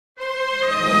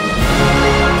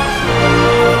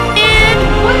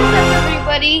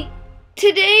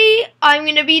today I'm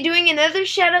going to be doing another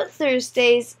Shoutout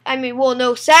Thursdays. Well,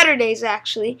 no, Saturdays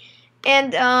actually.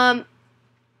 And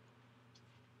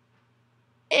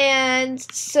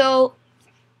so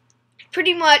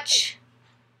pretty much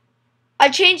I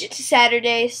changed it to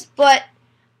Saturdays, but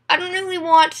I don't really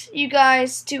want you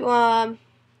guys to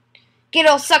get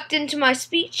all sucked into my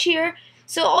speech here.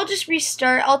 So I'll just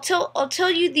restart. I'll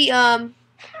tell you the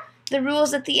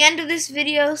rules at the end of this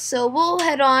video. So we'll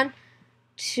head on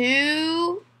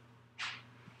to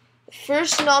the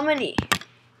first nominee.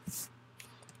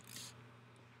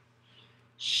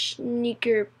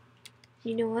 Sneaker,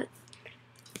 you know what?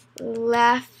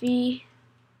 Laffy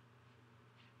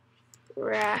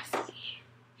Raffy.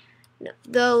 No,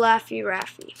 the Laffy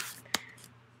Raffy.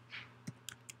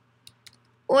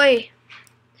 Oi.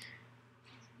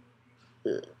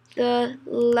 The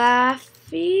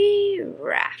Laffy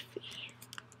Raffy.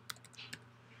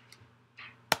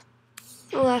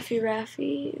 The Laffy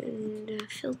Raffy and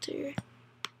filter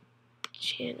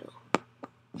channel.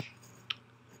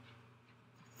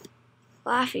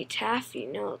 Laffy Taffy,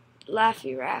 no,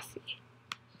 Laffy Raffy.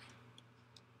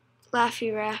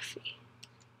 Laffy Raffy.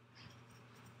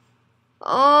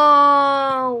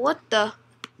 Oh, what the?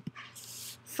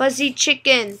 Fuzzy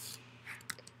chicken.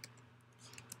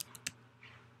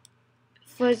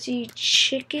 Fuzzy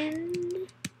chicken.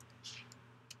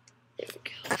 There we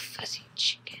go, fuzzy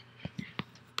chicken.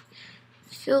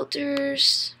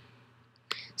 Filters.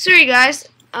 Sorry guys,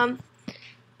 I'm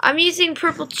using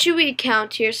Purple Chewy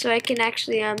account here so I can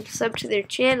actually sub to their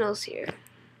channels here.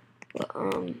 But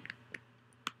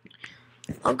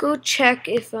I'll go check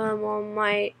if on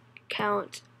my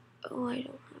account. Oh, I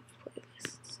don't have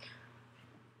playlists.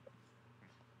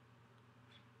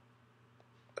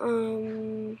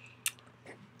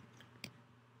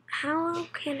 How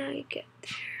can I get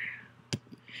there?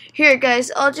 Here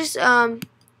guys, I'll just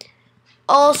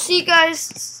I'll see you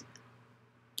guys.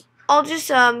 I'll just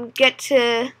get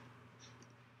to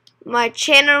my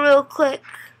channel real quick,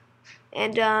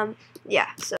 and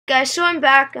yeah. So guys, so I'm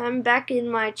back in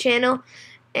my channel,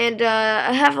 and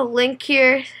I have a link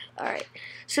here. Alright,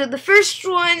 so the first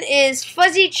one is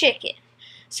Fuzzy Chicken.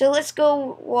 So let's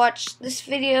go watch this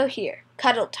video here.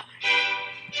 Cuddle time.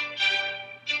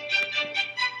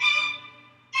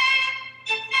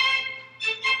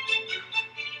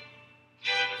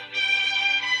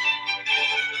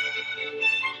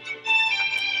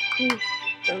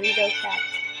 Dorito cat.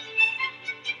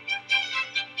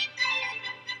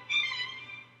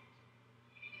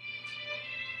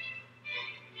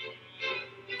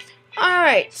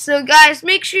 Alright, so guys,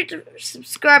 make sure to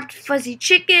subscribe to Fuzzy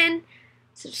Chicken,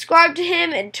 subscribe to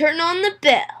him, and turn on the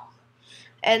bell.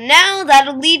 And now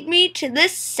that'll lead me to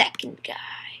this second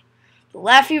guy, the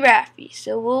Laffy Raffy.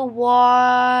 So we'll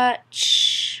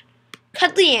watch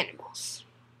Cuddly Animals.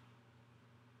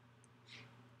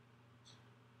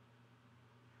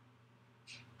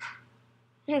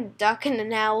 A duck and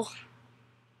an owl.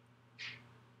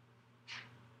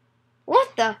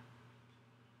 What the?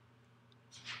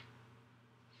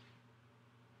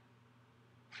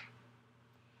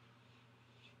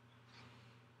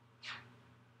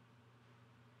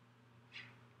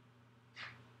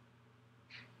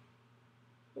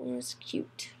 That's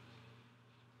cute.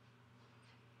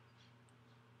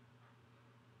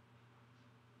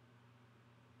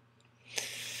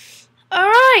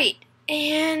 Alright,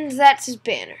 and that's his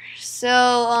banner.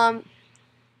 So,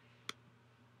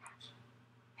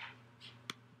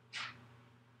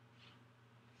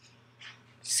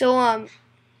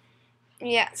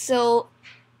 yeah, so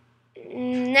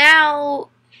now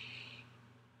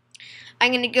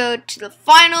I'm gonna go to the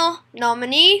final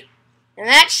nominee, and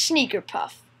that's Sneaker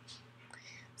Puff.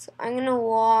 So I'm gonna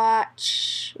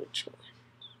watch which one?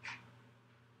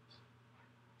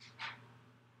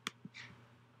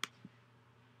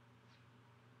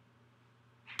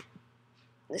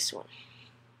 This one.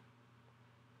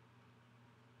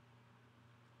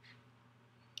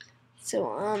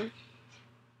 So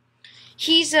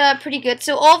he's pretty good.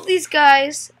 So all of these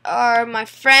guys are my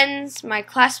friends, my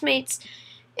classmates,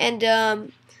 and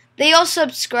they all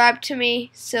subscribe to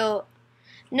me, so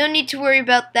no need to worry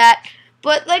about that.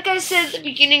 But like I said at the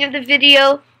beginning of the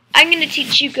video, I'm going to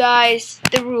teach you guys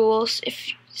the rules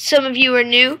if some of you are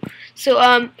new. So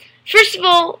first of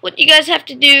all, what you guys have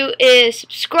to do is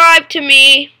subscribe to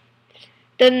me.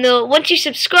 Then once you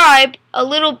subscribe, a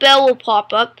little bell will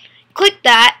pop up. Click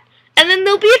that, and then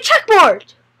there'll be a check mark.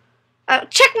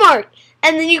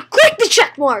 And then you click the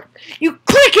check mark. You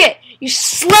click it. You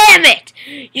slam it.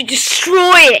 You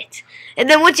destroy it. And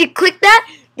then once you click that,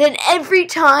 then every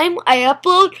time I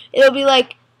upload, it'll be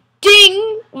like,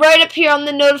 ding right up here on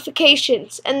the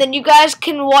notifications, and then you guys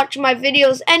can watch my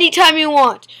videos anytime you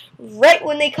want, right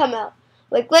when they come out.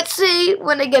 Like, let's say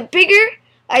when I get bigger,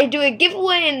 I do a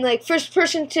giveaway, and like first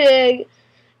person to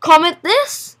comment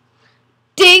this,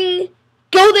 ding,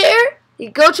 go there. You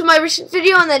go to my recent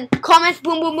video and then comment,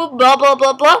 boom, boom, boom, blah, blah,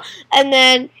 blah, blah, and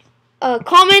then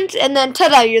comment, and then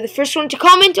ta-da, you're the first one to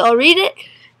comment. I'll read it.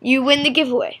 You win the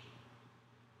giveaway.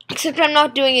 Except I'm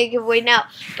not doing a giveaway now,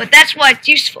 but that's why it's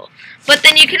useful. But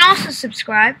then you can also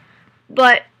subscribe.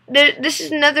 But this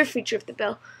is another feature of the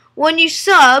bell. When you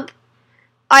sub,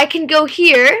 I can go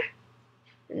here,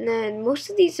 and then most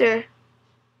of these are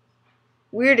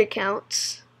weird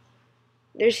accounts.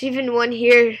 There's even one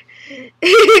here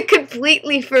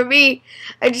completely for me.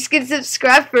 I just can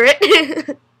subscribe for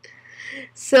it.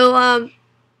 So,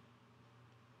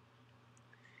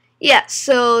 yeah,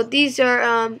 so these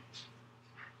are,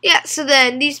 yeah, so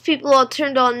then these people all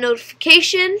turned on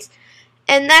notifications,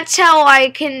 and that's how I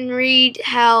can read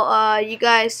how, you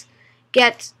guys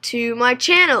get to my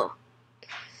channel.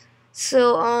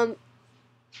 So,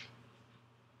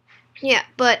 yeah,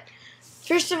 but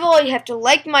first of all, you have to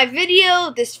like my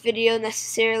video, this video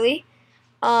necessarily,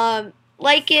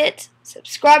 like it,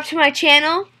 subscribe to my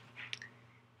channel,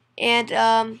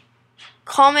 and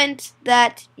comment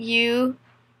that you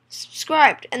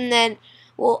subscribed, and then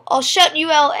I'll shout you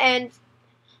out, and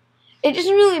it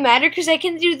doesn't really matter because I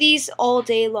can do these all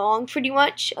day long pretty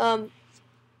much,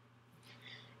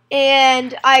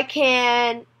 and I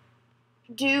can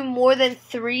do more than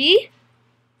 3,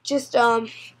 just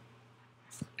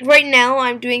right now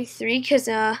I'm doing 3 because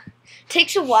it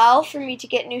takes a while for me to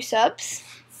get new subs.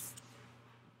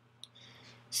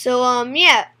 So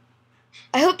yeah,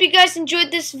 I hope you guys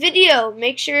enjoyed this video.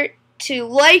 Make sure to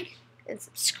like and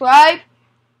subscribe.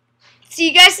 See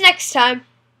you guys next time.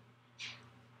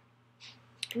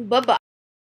 Bye-bye.